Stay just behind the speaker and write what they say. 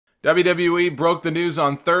WWE broke the news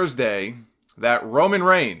on Thursday that Roman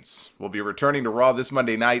Reigns will be returning to Raw this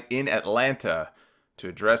Monday night in Atlanta to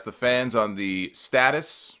address the fans on the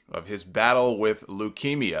status of his battle with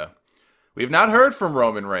leukemia. We have not heard from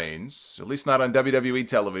Roman Reigns, at least not on WWE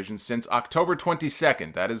television, since October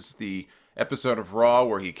 22nd. That is the episode of Raw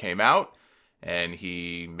where he came out and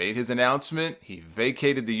he made his announcement. He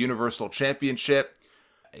vacated the Universal Championship.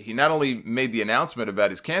 He not only made the announcement about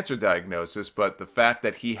his cancer diagnosis, but the fact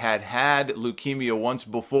that he had had leukemia once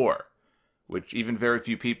before, which even very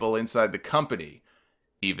few people inside the company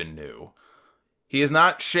even knew. He has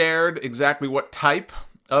not shared exactly what type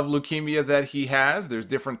of leukemia that he has. There's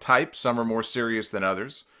different types. Some are more serious than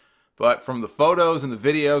others. But from the photos and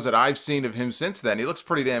the videos that I've seen of him since then, he looks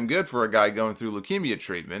pretty damn good for a guy going through leukemia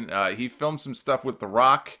treatment. He filmed some stuff with The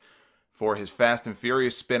Rock for his Fast and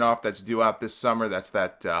Furious spin-off that's due out this summer. That's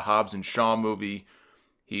that Hobbs and Shaw movie.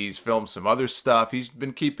 He's filmed some other stuff. He's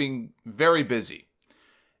been keeping very busy.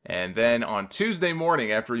 And then on Tuesday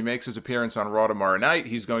morning, after he makes his appearance on Raw tomorrow night,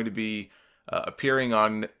 he's going to be appearing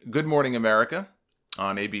on Good Morning America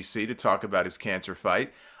on ABC to talk about his cancer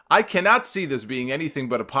fight. I cannot see this being anything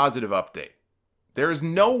but a positive update. There is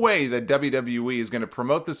no way that WWE is going to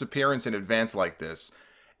promote this appearance in advance like this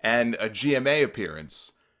and a GMA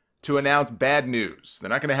appearance to announce bad news. They're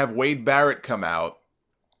not going to have Wade Barrett come out,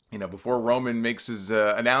 before Roman makes his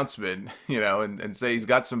announcement, and say he's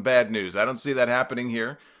got some bad news. I don't see that happening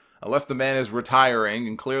here, unless the man is retiring,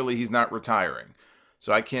 and clearly he's not retiring.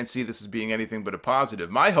 So I can't see this as being anything but a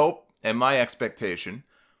positive. My hope and my expectation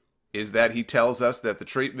is that he tells us that the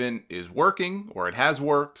treatment is working, or it has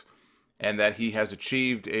worked, and that he has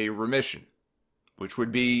achieved a remission, which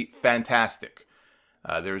would be fantastic.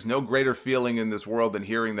 There's no greater feeling in this world than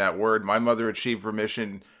hearing that word. My mother achieved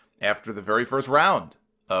remission after the very first round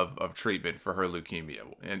of treatment for her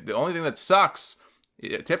leukemia. And the only thing that sucks,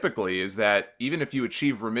 typically, is that even if you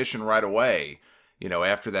achieve remission right away,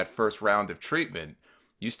 after that first round of treatment,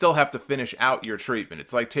 you still have to finish out your treatment.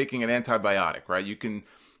 It's like taking an antibiotic, right?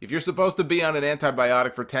 If you're supposed to be on an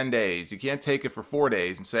antibiotic for 10 days, you can't take it for 4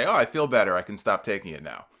 days and say, oh, I feel better, I can stop taking it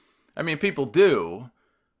now. I mean, people do,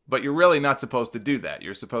 but you're really not supposed to do that.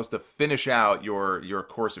 You're supposed to finish out your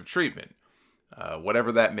course of treatment,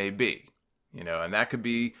 whatever that may be. And that could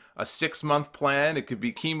be a 6-month plan. It could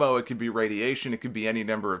be chemo. It could be radiation. It could be any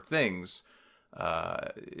number of things.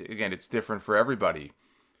 Again, it's different for everybody.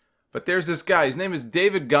 But there's this guy. His name is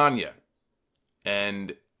David Gagne.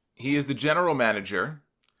 And he is the general manager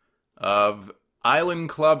of Island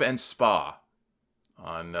Club and Spa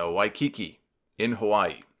on Waikiki in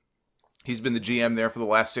Hawaii. He's been the GM there for the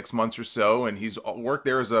last 6 months or so, and he's worked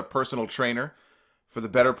there as a personal trainer for the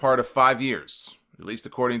better part of 5 years, at least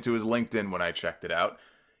according to his LinkedIn when I checked it out.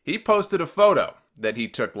 He posted a photo that he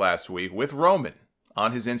took last week with Roman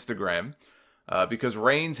on his Instagram because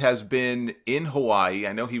Reigns has been in Hawaii.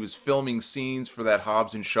 I know he was filming scenes for that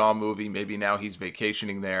Hobbs and Shaw movie. Maybe now he's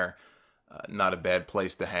vacationing there. Not a bad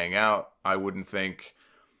place to hang out, I wouldn't think.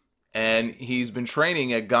 And he's been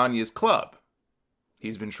training at Gagne's club.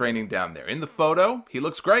 He's been training down there. In the photo, he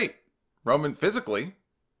looks great. Roman, physically,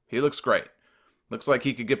 he looks great. Looks like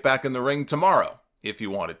he could get back in the ring tomorrow if he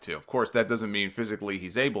wanted to. Of course, that doesn't mean physically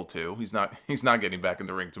he's able to. He's not getting back in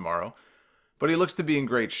the ring tomorrow. But he looks to be in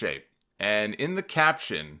great shape. And in the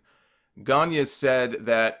caption, Gagne said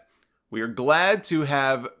that we are glad to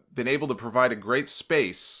have been able to provide a great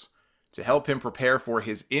space to help him prepare for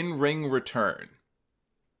his in-ring return.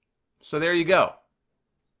 So there you go.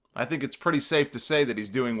 I think it's pretty safe to say that he's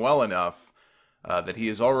doing well enough that he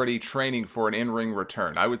is already training for an in-ring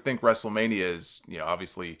return. I would think WrestleMania is,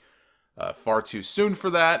 obviously far too soon for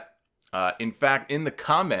that. In fact, in the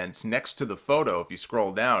comments next to the photo, if you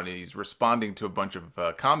scroll down, he's responding to a bunch of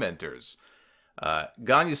commenters.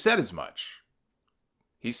 Gagne said as much.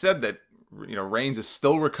 He said that, Reigns is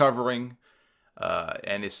still recovering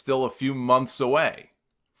and is still a few months away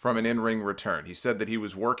from an in-ring return. He said that he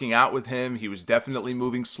was working out with him. He was definitely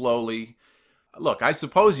moving slowly. Look, I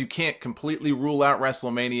suppose you can't completely rule out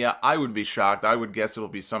WrestleMania. I would be shocked. I would guess it'll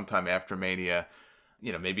be sometime after Mania.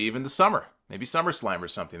 Maybe even the summer. Maybe SummerSlam or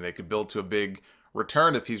something. They could build to a big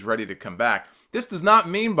return if he's ready to come back. This does not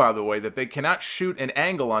mean, by the way, that they cannot shoot an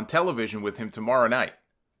angle on television with him tomorrow night.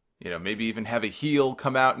 Maybe even have a heel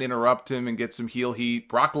come out and interrupt him and get some heel heat.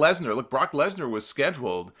 Brock Lesnar. Look, Brock Lesnar was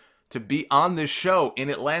scheduled to be on this show in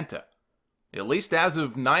Atlanta, at least as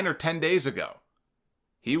of 9 or 10 days ago.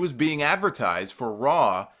 He was being advertised for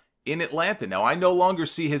Raw in Atlanta. Now, I no longer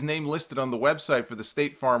see his name listed on the website for the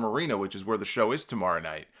State Farm Arena, which is where the show is tomorrow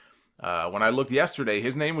night. When I looked yesterday,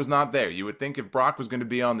 his name was not there. You would think if Brock was going to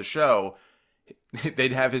be on the show,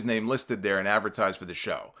 they'd have his name listed there and advertised for the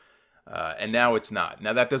show. And now it's not.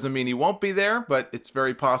 Now, that doesn't mean he won't be there, but it's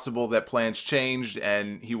very possible that plans changed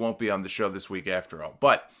and he won't be on the show this week after all.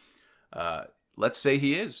 But let's say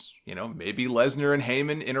he is. Maybe Lesnar and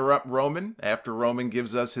Heyman interrupt Roman after Roman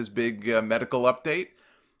gives us his big medical update,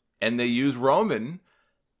 and they use Roman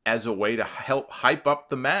as a way to help hype up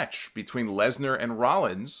the match between Lesnar and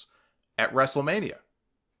Rollins at WrestleMania.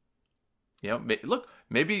 Look,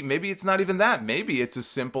 maybe it's not even that. Maybe it's as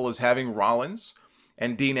simple as having Rollins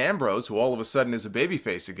and Dean Ambrose, who all of a sudden is a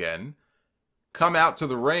babyface again, come out to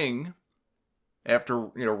the ring after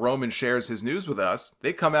Roman shares his news with us.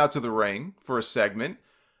 They come out to the ring for a segment.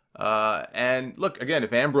 And look, again,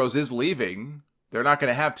 if Ambrose is leaving, they're not going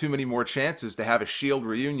to have too many more chances to have a Shield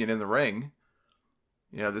reunion in the ring.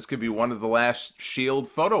 This could be one of the last Shield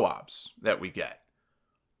photo ops that we get.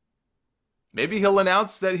 Maybe he'll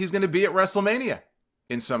announce that he's going to be at WrestleMania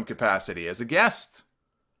in some capacity as a guest.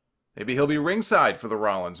 Maybe he'll be ringside for the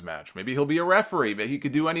Rollins match. Maybe he'll be a referee, but he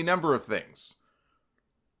could do any number of things.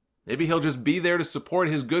 Maybe he'll just be there to support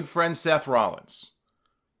his good friend Seth Rollins.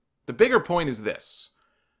 The bigger point is this.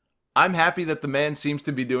 I'm happy that the man seems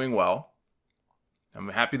to be doing well. I'm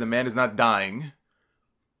happy the man is not dying.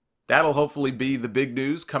 That'll hopefully be the big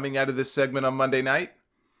news coming out of this segment on Monday night.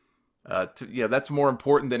 That's more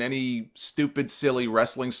important than any stupid, silly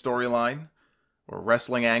wrestling storyline or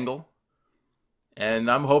wrestling angle.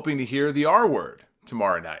 And I'm hoping to hear the R word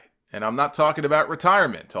tomorrow night. And I'm not talking about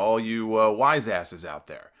retirement to all you wise asses out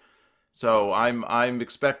there. So I'm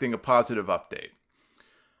expecting a positive update.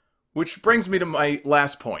 Which brings me to my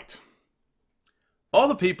last point. All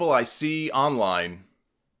the people I see online,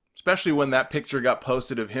 especially when that picture got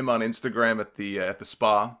posted of him on Instagram at the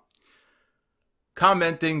spa,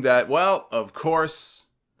 commenting that, well, of course,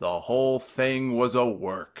 the whole thing was a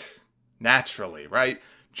work. Naturally, right?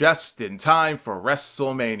 Just in time for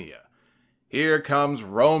WrestleMania. Here comes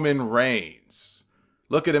Roman Reigns.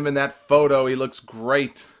 Look at him in that photo. He looks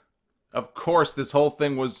great. Of course, this whole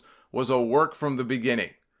thing was a work from the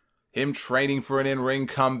beginning. Him training for an in-ring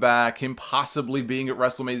comeback, him possibly being at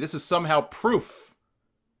WrestleMania. This is somehow proof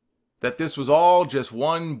that this was all just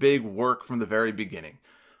one big work from the very beginning.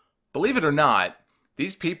 Believe it or not,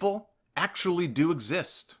 these people actually do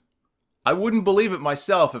exist. I wouldn't believe it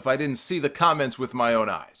myself if I didn't see the comments with my own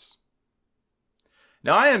eyes.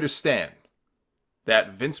 Now, I understand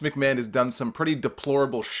that Vince McMahon has done some pretty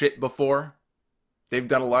deplorable shit before. They've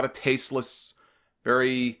done a lot of tasteless,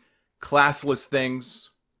 very classless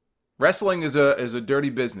things. Wrestling is a dirty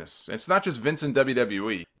business. It's not just Vince and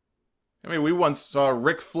WWE. I mean, we once saw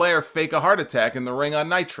Ric Flair fake a heart attack in the ring on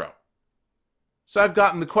Nitro. So I've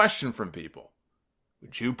gotten the question from people.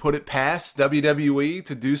 Would you put it past WWE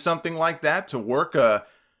to do something like that? To work a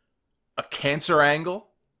cancer angle?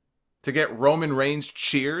 To get Roman Reigns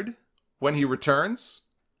cheered when he returns?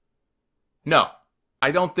 No, I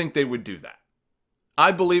don't think they would do that.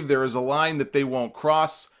 I believe there is a line that they won't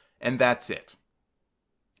cross, and that's it.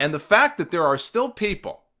 And the fact that there are still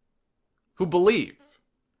people who believe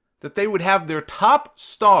that they would have their top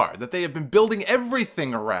star, that they have been building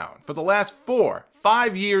everything around for the last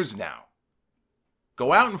 4-5 years now,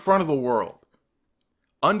 go out in front of the world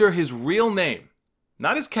under his real name,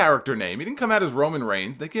 not his character name. He didn't come out as Roman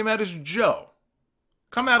Reigns. They came out as Joe.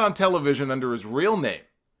 Come out on television under his real name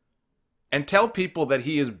and tell people that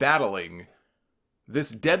he is battling this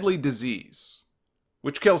deadly disease,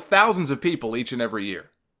 which kills thousands of people each and every year.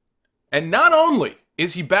 And not only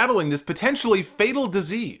is he battling this potentially fatal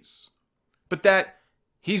disease, but that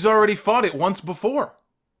he's already fought it once before.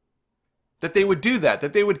 That they would do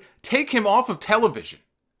that they would take him off of television,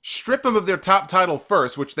 strip him of their top title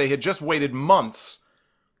first, which they had just waited months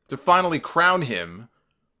to finally crown him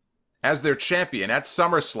as their champion at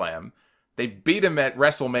SummerSlam. They beat him at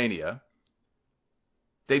WrestleMania.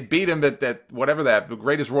 They beat him at that, whatever that, the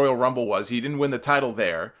greatest Royal Rumble was. He didn't win the title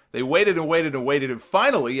there. They waited and waited and waited, and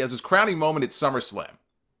finally, as his crowning moment at SummerSlam,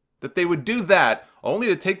 that they would do that only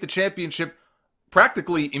to take the championship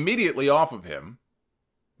practically immediately off of him,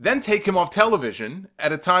 then take him off television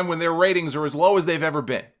at a time when their ratings are as low as they've ever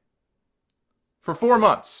been. For 4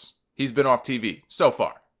 months, he's been off TV so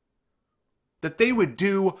far. That they would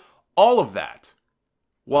do all of that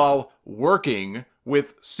while working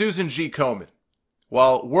with Susan G. Komen,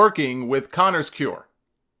 while working with Connor's Cure.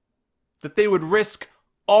 That they would risk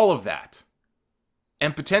all of that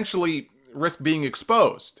and potentially risk being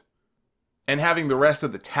exposed and having the rest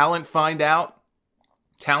of the talent find out.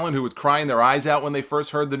 Talent who was crying their eyes out when they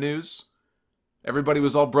first heard the news. Everybody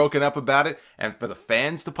was all broken up about it. And for the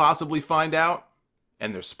fans to possibly find out,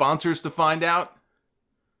 and their sponsors to find out,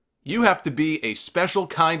 you have to be a special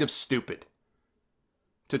kind of stupid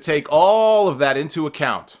to take all of that into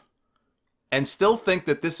account and still think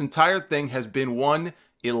that this entire thing has been one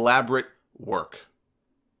elaborate work?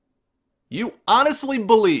 You honestly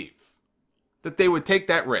believe that they would take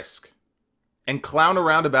that risk and clown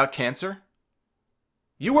around about cancer?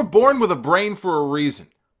 You were born with a brain for a reason.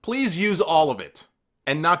 Please use all of it,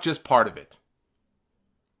 and not just part of it.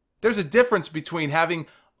 There's a difference between having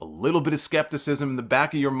a little bit of skepticism in the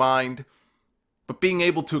back of your mind, but being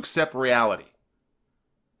able to accept reality,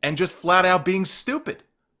 and just flat out being stupid.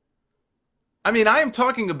 I mean, I am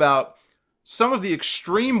talking about some of the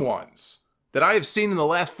extreme ones that I have seen in the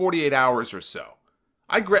last 48 hours or so.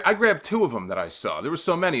 I grabbed two of them that I saw. There were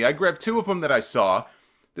so many. I grabbed two of them that I saw.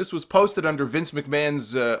 This was posted under Vince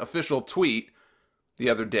McMahon's official tweet the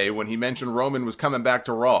other day when he mentioned Roman was coming back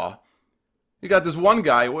to Raw. You got this one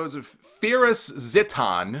guy, what was it, Firas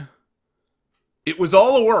Zitan. It was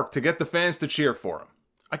all a work to get the fans to cheer for him.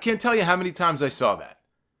 I can't tell you how many times I saw that.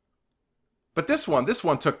 But this one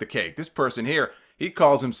took the cake. This person here, he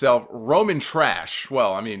calls himself Roman Trash.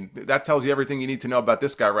 Well, I mean, that tells you everything you need to know about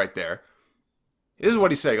this guy right there. This is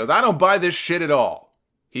what he said. He goes, I don't buy this shit at all.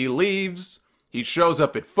 He leaves, he shows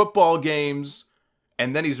up at football games,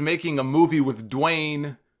 and then he's making a movie with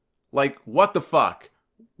Dwayne. Like, what the fuck?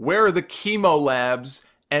 Where are the chemo labs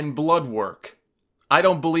and blood work? I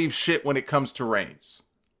don't believe shit when it comes to Reigns.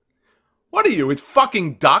 What are you, his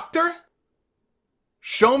fucking doctor?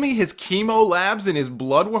 Show me his chemo labs and his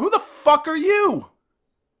blood work. Who the fuck are you?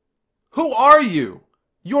 Who are you?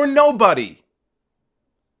 You're nobody.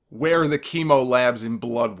 Where are the chemo labs and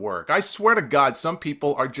blood work? I swear to God, some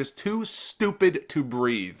people are just too stupid to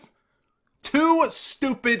breathe. Too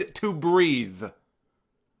stupid to breathe.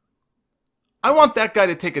 I want that guy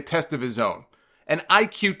to take a test of his own. An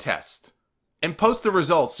IQ test. And post the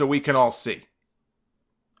results so we can all see.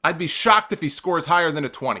 I'd be shocked if he scores higher than a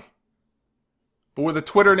 20. But with a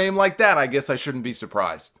Twitter name like that, I guess I shouldn't be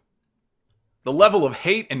surprised. The level of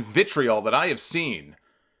hate and vitriol that I have seen,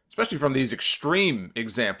 especially from these extreme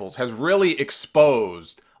examples, has really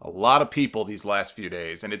exposed a lot of people these last few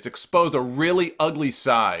days. And it's exposed a really ugly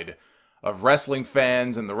side of wrestling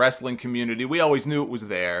fans and the wrestling community. We always knew it was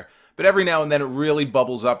there. But every now and then it really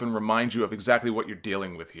bubbles up and reminds you of exactly what you're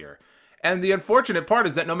dealing with here. And the unfortunate part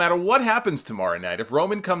is that no matter what happens tomorrow night, if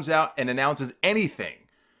Roman comes out and announces anything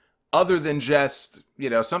other than just,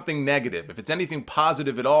 something negative, if it's anything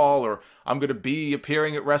positive at all, or I'm going to be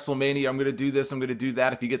appearing at WrestleMania, I'm going to do this, I'm going to do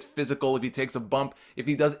that, if he gets physical, if he takes a bump, if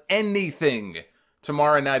he does anything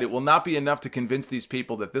tomorrow night, it will not be enough to convince these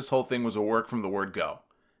people that this whole thing was a work from the word go.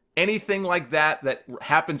 Anything like that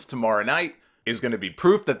happens tomorrow night is going to be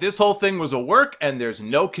proof that this whole thing was a work, and there's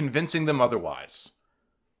no convincing them otherwise.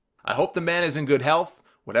 I hope the man is in good health.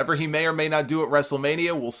 Whatever he may or may not do at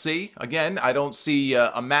WrestleMania, we'll see. Again, I don't see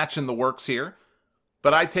a match in the works here,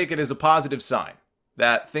 but I take it as a positive sign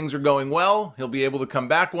that things are going well. He'll be able to come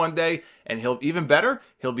back one day, and even better,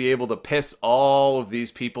 he'll be able to piss all of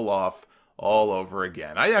these people off all over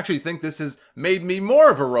again. I actually think this has made me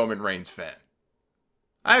more of a Roman Reigns fan.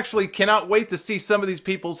 I actually cannot wait to see some of these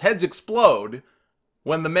people's heads explode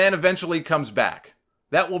when the man eventually comes back.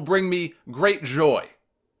 That will bring me great joy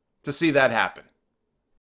to see that happen.